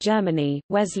Schweinsteiger, Germany,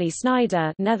 Wesley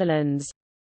Sneijder, Netherlands.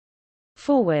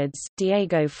 Forwards,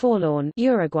 Diego Forlán,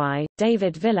 Uruguay,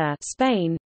 David Villa,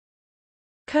 Spain.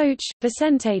 Coach,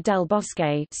 Vicente del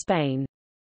Bosque, Spain.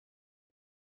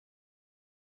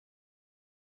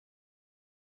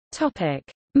 Topic: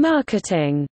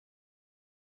 Marketing.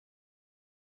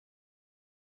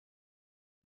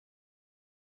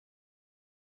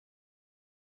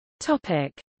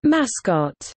 Topic: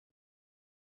 Mascot.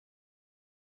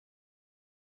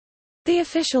 The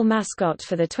official mascot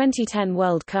for the 2010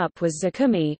 World Cup was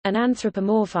Zakumi, an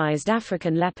anthropomorphized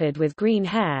African leopard with green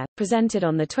hair, presented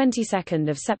on the 22nd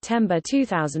of September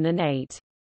 2008.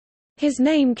 His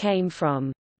name came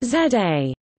from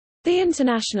ZA, the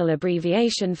international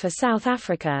abbreviation for South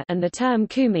Africa, and the term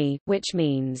Kumi, which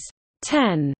means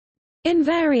 10 in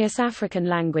various African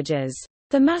languages.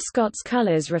 The mascot's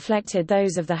colors reflected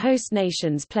those of the host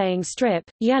nations playing strip,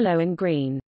 yellow and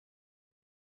green.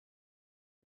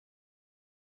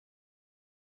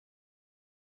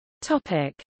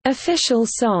 Topic: Official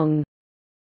song.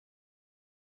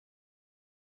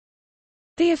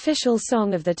 The official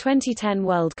song of the 2010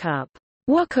 World Cup,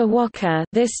 Waka Waka,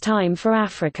 This Time for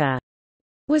Africa,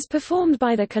 was performed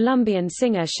by the Colombian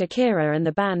singer Shakira and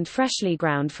the band Freshly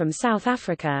Ground from South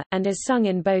Africa, and is sung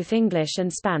in both English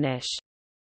and Spanish.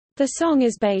 The song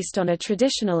is based on a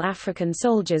traditional African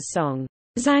soldier's song,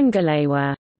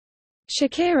 Zangalewa.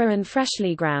 Shakira and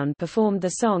Freshly Ground performed the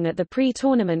song at the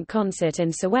pre-tournament concert in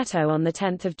Soweto on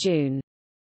 10 June.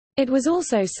 It was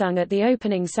also sung at the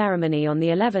opening ceremony on the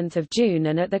 11th of June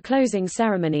and at the closing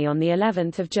ceremony on the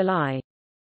 11th of July.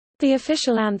 The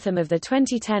official anthem of the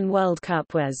 2010 World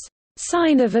Cup was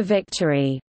Sign of a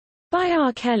Victory by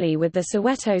R. Kelly with the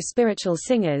Soweto Spiritual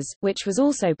Singers, which was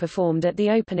also performed at the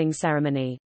opening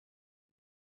ceremony.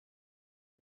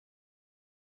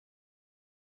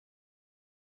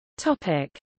 Topic: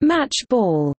 Match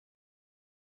ball.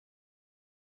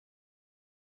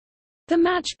 The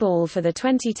match ball for the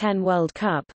 2010 World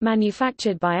Cup,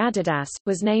 manufactured by Adidas,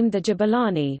 was named the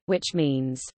Jabulani, which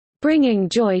means bringing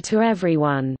joy to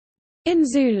everyone in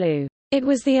Zulu. It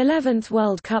was the 11th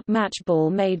World Cup match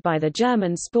ball made by the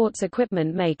German sports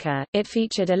equipment maker. It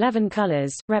featured 11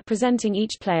 colors, representing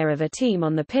each player of a team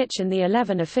on the pitch in the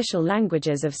 11 official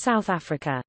languages of South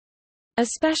Africa. A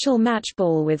special match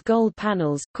ball with gold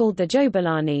panels, called the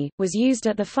Jabulani, was used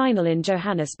at the final in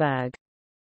Johannesburg.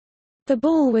 The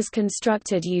ball was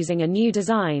constructed using a new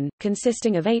design,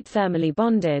 consisting of 8 thermally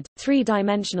bonded,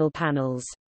 3-dimensional panels.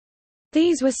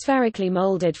 These were spherically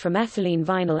molded from ethylene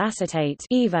vinyl acetate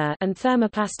 (EVA) and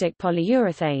thermoplastic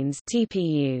polyurethanes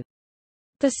 (TPU).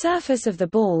 The surface of the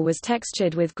ball was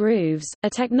textured with grooves, a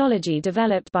technology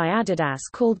developed by Adidas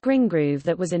called Gringgroove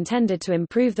that was intended to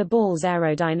improve the ball's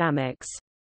aerodynamics.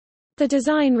 The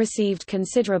design received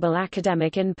considerable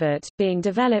academic input, being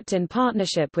developed in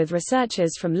partnership with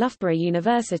researchers from Loughborough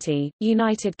University,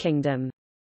 United Kingdom.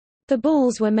 The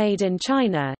balls were made in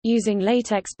China, using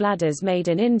latex bladders made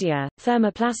in India,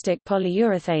 thermoplastic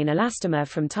polyurethane elastomer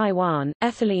from Taiwan,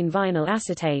 ethylene vinyl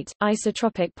acetate,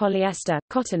 isotropic polyester,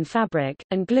 cotton fabric,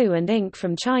 and glue and ink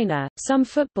from China. Some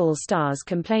football stars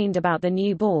complained about the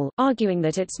new ball, arguing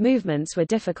that its movements were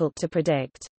difficult to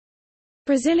predict.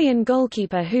 Brazilian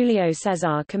goalkeeper Julio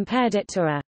Cesar compared it to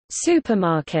a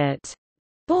supermarket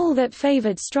ball that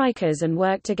favored strikers and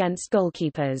worked against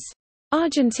goalkeepers.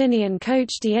 Argentinian coach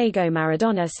Diego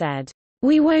Maradona said,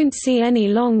 "We won't see any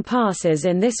long passes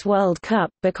in this World Cup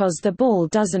because the ball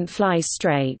doesn't fly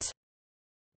straight."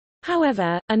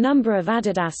 However, a number of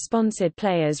Adidas-sponsored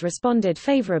players responded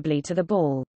favorably to the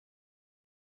ball.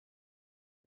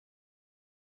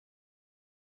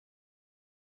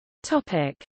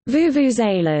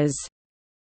 Vuvuzelas.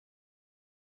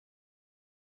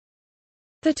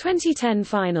 The 2010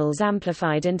 finals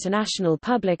amplified international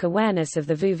public awareness of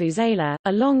the vuvuzela,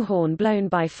 a long horn blown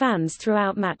by fans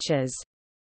throughout matches.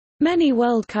 Many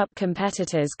World Cup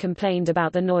competitors complained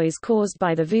about the noise caused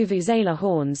by the vuvuzela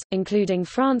horns, including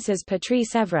France's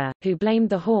Patrice Evra, who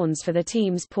blamed the horns for the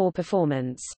team's poor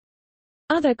performance.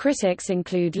 Other critics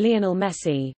include Lionel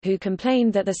Messi, who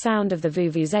complained that the sound of the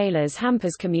vuvuzelas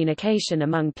hampers communication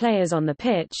among players on the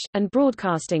pitch, and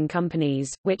broadcasting companies,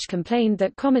 which complained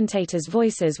that commentators'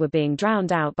 voices were being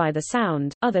drowned out by the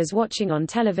sound. Others watching on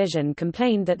television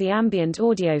complained that the ambient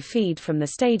audio feed from the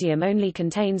stadium only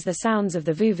contains the sounds of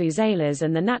the vuvuzelas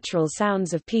and the natural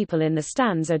sounds of people in the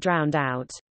stands are drowned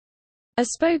out. A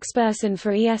spokesperson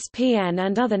for ESPN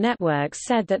and other networks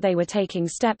said that they were taking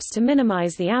steps to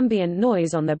minimize the ambient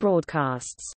noise on their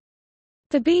broadcasts.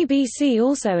 The BBC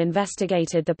also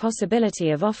investigated the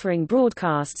possibility of offering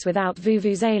broadcasts without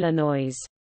vuvuzela noise.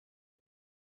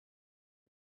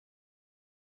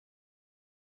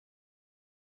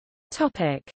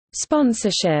 Topic: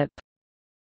 Sponsorship.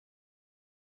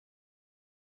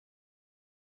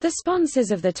 The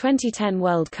sponsors of the 2010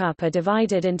 World Cup are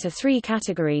divided into three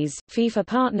categories: FIFA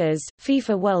partners,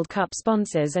 FIFA World Cup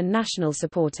sponsors and national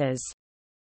supporters.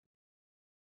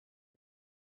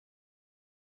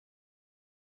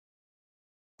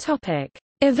 Topic: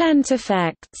 Event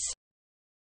effects.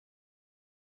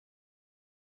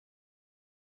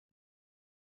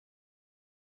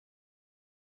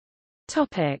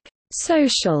 Topic: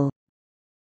 Social.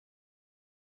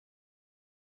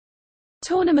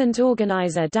 Tournament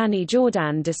organizer Danny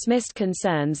Jordan dismissed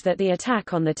concerns that the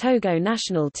attack on the Togo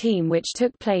national team, which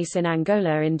took place in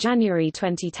Angola in January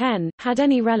 2010, had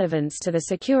any relevance to the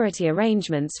security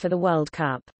arrangements for the World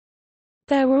Cup.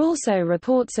 There were also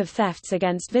reports of thefts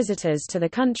against visitors to the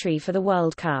country for the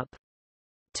World Cup.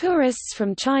 Tourists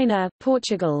from China,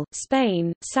 Portugal,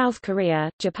 Spain, South Korea,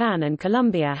 Japan and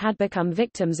Colombia had become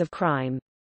victims of crime.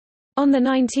 On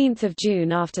 19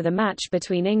 June, after the match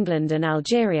between England and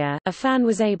Algeria, a fan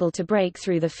was able to break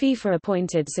through the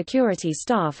FIFA-appointed security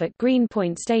staff at Green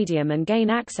Point Stadium and gain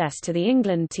access to the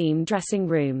England team dressing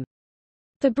room.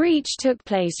 The breach took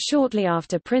place shortly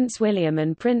after Prince William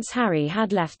and Prince Harry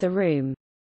had left the room.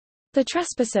 The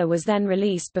trespasser was then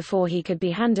released before he could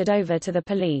be handed over to the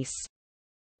police.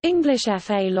 English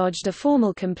FA lodged a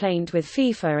formal complaint with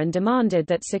FIFA and demanded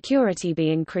that security be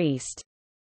increased.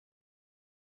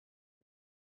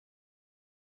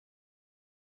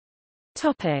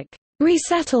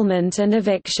 Resettlement and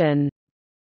eviction.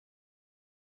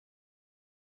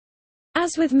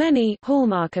 As with many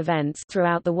hallmark events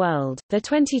throughout the world, the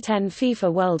 2010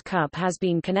 FIFA World Cup has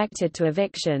been connected to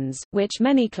evictions, which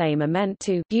many claim are meant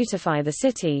to beautify the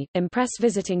city, impress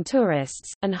visiting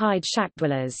tourists, and hide shack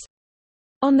dwellers.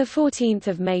 On 14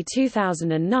 May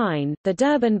 2009, the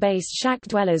Durban-based shack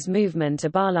dwellers movement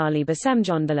Abalali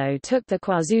Basemjondalo took the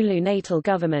KwaZulu-Natal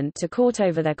government to court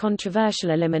over their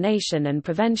controversial Elimination and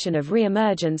Prevention of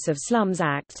Re-emergence of Slums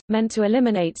Act, meant to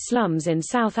eliminate slums in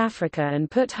South Africa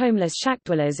and put homeless shack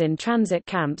dwellers in transit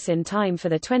camps in time for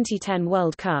the 2010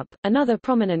 World Cup. Another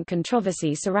prominent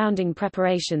controversy surrounding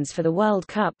preparations for the World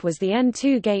Cup was the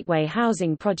N2 Gateway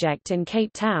housing project in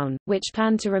Cape Town, which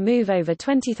planned to remove over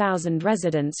 20,000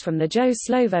 residents from the Joe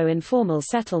Slovo informal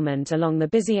settlement along the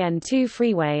busy N2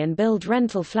 freeway and build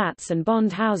rental flats and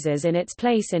bond houses in its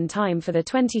place in time for the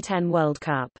 2010 World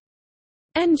Cup.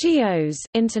 NGOs,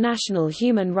 international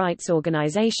human rights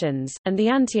organizations, and the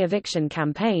anti-eviction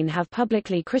campaign have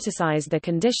publicly criticized the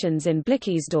conditions in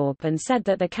Blikkiesdorp and said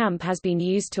that the camp has been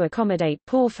used to accommodate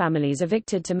poor families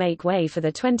evicted to make way for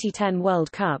the 2010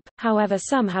 World Cup. However,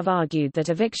 some have argued that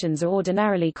evictions are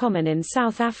ordinarily common in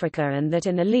South Africa and that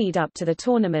in the lead up to the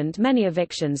tournament many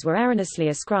evictions were erroneously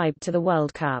ascribed to the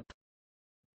World Cup.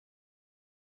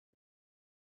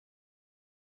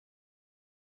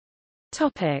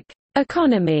 Topic: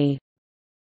 Economy.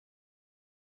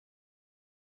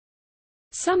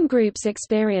 Some groups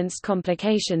experienced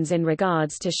complications in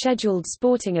regards to scheduled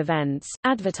sporting events,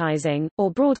 advertising,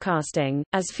 or broadcasting,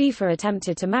 as FIFA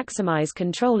attempted to maximize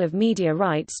control of media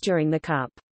rights during the Cup.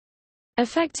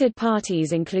 Affected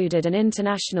parties included an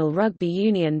international rugby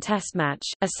union test match,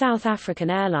 a South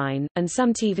African airline, and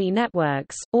some TV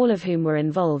networks, all of whom were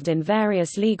involved in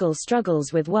various legal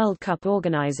struggles with World Cup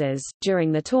organizers.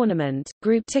 During the tournament,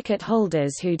 group ticket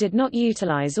holders who did not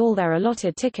utilize all their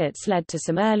allotted tickets led to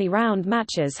some early round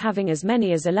matches having as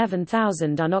many as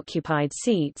 11,000 unoccupied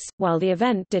seats. While the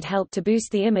event did help to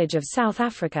boost the image of South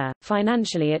Africa,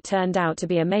 financially it turned out to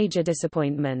be a major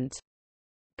disappointment.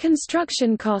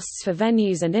 Construction costs for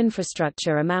venues and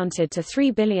infrastructure amounted to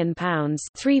 £3 billion,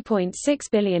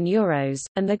 €3.6 billion,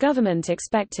 and the government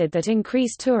expected that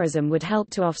increased tourism would help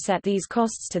to offset these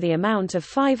costs to the amount of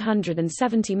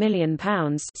 £570 million,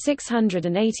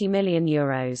 €680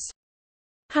 million.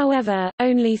 However,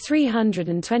 only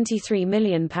 £323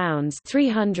 million,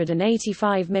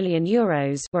 €385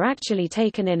 million were actually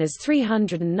taken in, as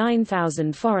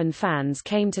 309,000 foreign fans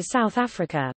came to South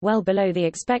Africa, well below the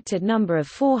expected number of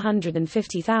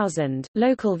 450,000.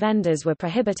 Local vendors were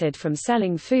prohibited from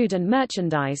selling food and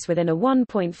merchandise within a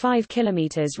 1.5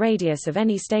 kilometers radius of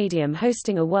any stadium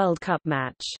hosting a World Cup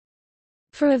match.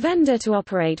 For a vendor to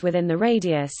operate within the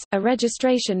radius, a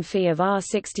registration fee of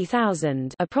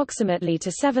R60,000, approximately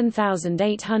to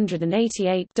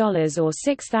 $7,888 or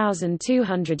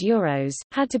 €6,200,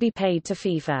 had to be paid to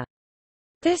FIFA.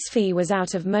 This fee was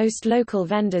out of most local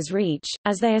vendors' reach,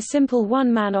 as they are simple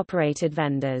one-man operated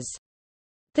vendors.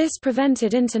 This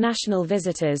prevented international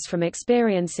visitors from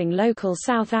experiencing local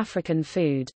South African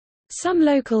food. Some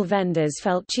local vendors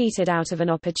felt cheated out of an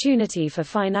opportunity for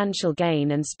financial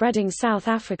gain and spreading South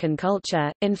African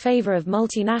culture, in favor of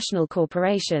multinational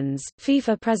corporations.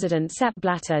 FIFA President Sepp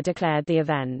Blatter declared the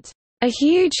event a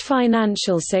huge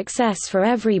financial success for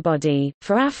everybody,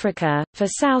 for Africa, for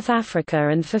South Africa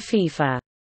and for FIFA.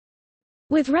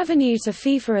 With revenue to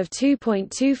FIFA of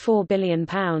 £2.24 billion,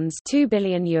 €2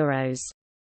 billion.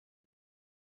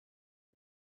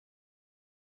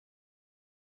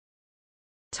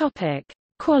 Topic: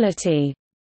 Quality.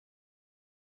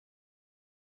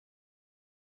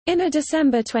 In a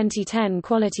December 2010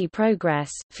 Quality Progress,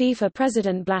 FIFA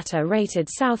President Blatter rated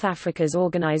South Africa's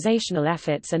organizational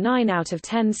efforts a 9 out of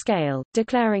 10 scale,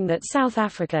 declaring that South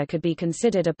Africa could be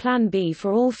considered a Plan B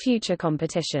for all future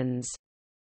competitions.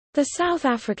 The South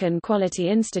African Quality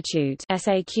Institute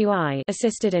 (SAQI)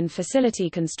 assisted in facility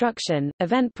construction,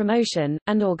 event promotion,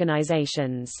 and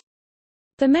organizations.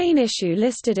 The main issue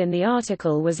listed in the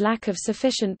article was lack of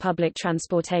sufficient public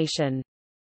transportation.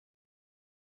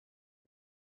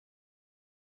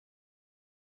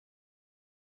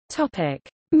 Topic: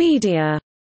 Media.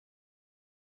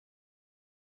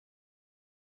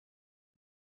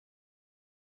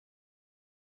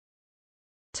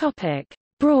 Topic: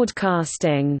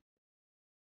 Broadcasting.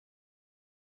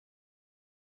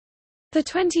 The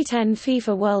 2010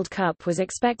 FIFA World Cup was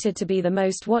expected to be the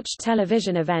most watched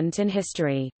television event in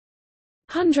history.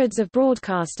 Hundreds of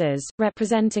broadcasters,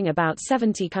 representing about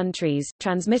 70 countries,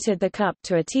 transmitted the Cup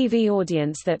to a TV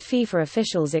audience that FIFA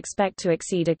officials expect to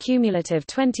exceed a cumulative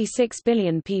 26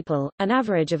 billion people, an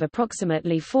average of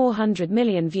approximately 400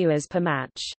 million viewers per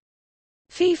match.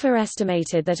 FIFA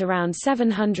estimated that around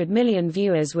 700 million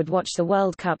viewers would watch the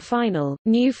World Cup final.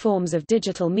 New forms of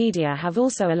digital media have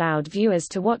also allowed viewers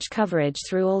to watch coverage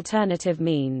through alternative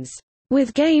means.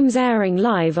 With games airing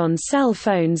live on cell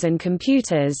phones and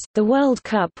computers, the World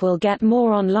Cup will get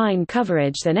more online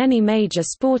coverage than any major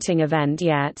sporting event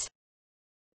yet,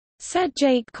 said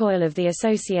Jake Coyle of the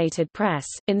Associated Press.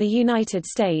 In the United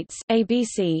States,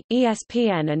 ABC,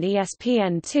 ESPN and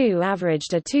ESPN2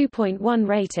 averaged a 2.1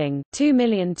 rating,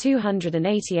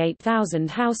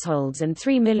 2,288,000 households and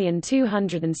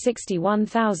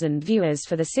 3,261,000 viewers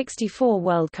for the 64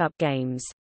 World Cup games.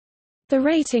 The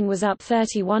rating was up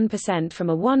 31% from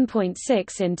a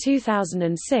 1.6 in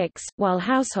 2006, while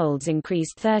households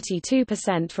increased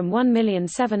 32% from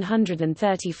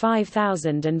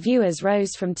 1,735,000 and viewers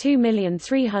rose from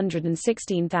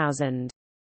 2,316,000.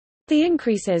 The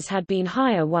increases had been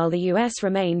higher while the US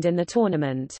remained in the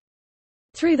tournament.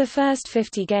 Through the first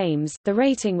 50 games, the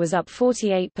rating was up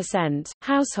 48%,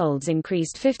 households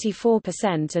increased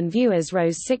 54% and viewers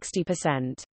rose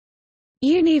 60%.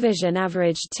 Univision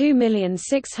averaged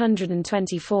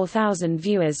 2,624,000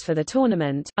 viewers for the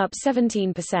tournament, up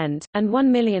 17%, and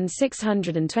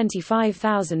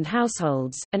 1,625,000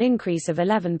 households, an increase of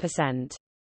 11%.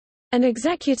 An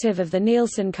executive of the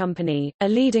Nielsen Company, a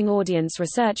leading audience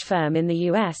research firm in the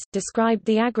U.S., described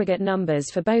the aggregate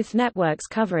numbers for both networks'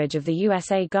 coverage of the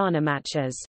USA-Ghana match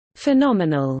as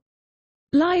phenomenal.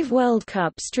 Live World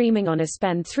Cup streaming on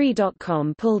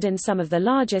ESPN3.com pulled in some of the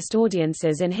largest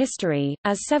audiences in history,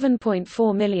 as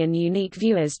 7.4 million unique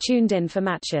viewers tuned in for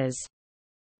matches.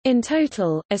 In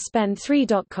total,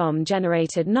 ESPN3.com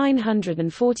generated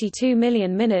 942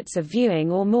 million minutes of viewing,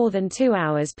 or more than 2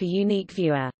 hours per unique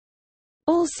viewer.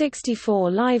 All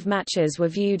 64 live matches were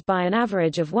viewed by an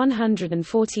average of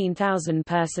 114,000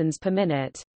 persons per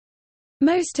minute.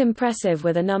 Most impressive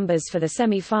were the numbers for the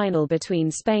semi-final between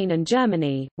Spain and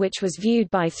Germany, which was viewed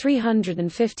by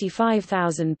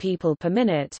 355,000 people per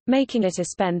minute, making it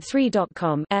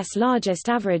ESPN3.com's largest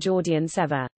average audience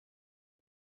ever.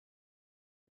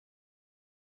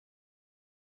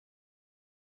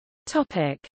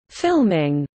 Topic: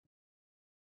 Filming.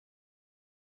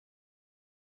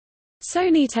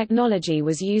 Sony technology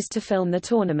was used to film the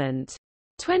tournament.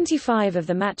 25 of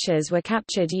the matches were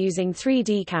captured using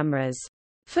 3D cameras.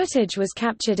 Footage was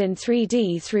captured in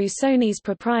 3D through Sony's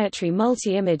proprietary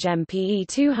multi-image MPE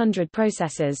 200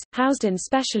 processors, housed in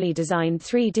specially designed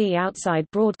 3D outside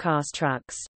broadcast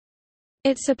trucks.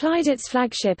 It supplied its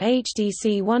flagship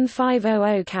HDC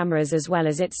 1500 cameras as well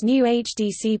as its new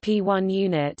HDC P1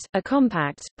 unit, a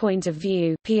compact,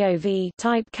 point-of-view (POV)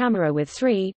 type camera with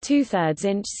 3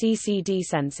 2/3-inch CCD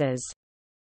sensors.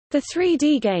 The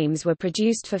 3D games were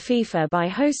produced for FIFA by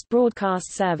host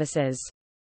broadcast services.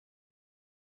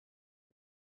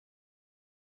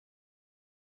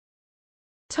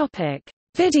 Topic: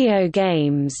 Video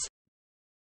games.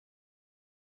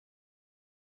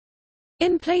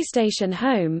 In PlayStation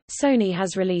Home, Sony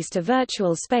has released a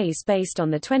virtual space based on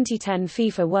the 2010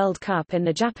 FIFA World Cup in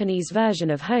the Japanese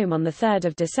version of Home on 3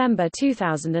 December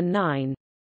 2009.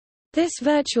 This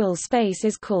virtual space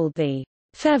is called the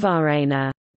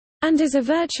FEVArena and is a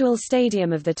virtual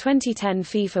stadium of the 2010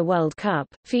 FIFA World Cup,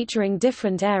 featuring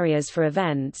different areas for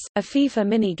events, a FIFA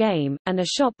mini-game, and a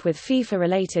shop with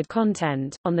FIFA-related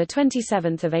content. On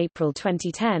 27 April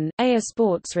 2010, EA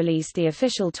Sports released the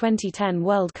official 2010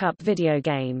 World Cup video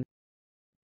game.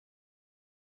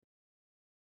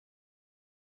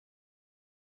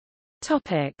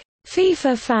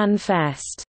 FIFA Fan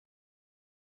Fest.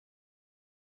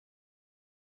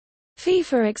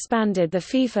 FIFA expanded the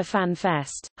FIFA Fan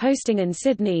Fest, hosting in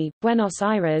Sydney, Buenos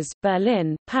Aires,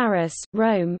 Berlin, Paris,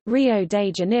 Rome, Rio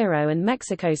de Janeiro and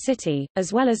Mexico City,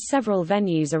 as well as several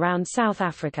venues around South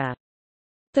Africa.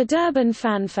 The Durban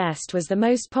Fan Fest was the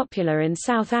most popular in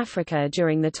South Africa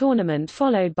during the tournament,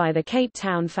 followed by the Cape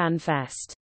Town Fan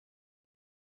Fest.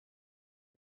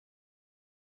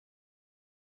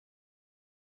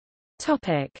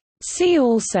 See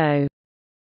also: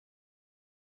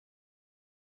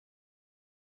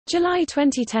 July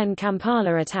 2010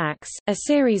 Kampala attacks, a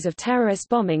series of terrorist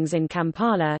bombings in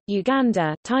Kampala,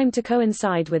 Uganda, timed to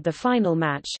coincide with the final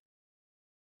match.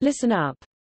 Listen Up.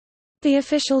 The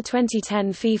official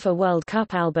 2010 FIFA World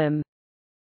Cup album.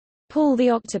 Paul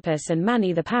the Octopus and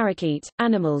Manny the Parakeet,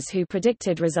 animals who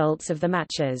predicted results of the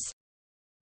matches.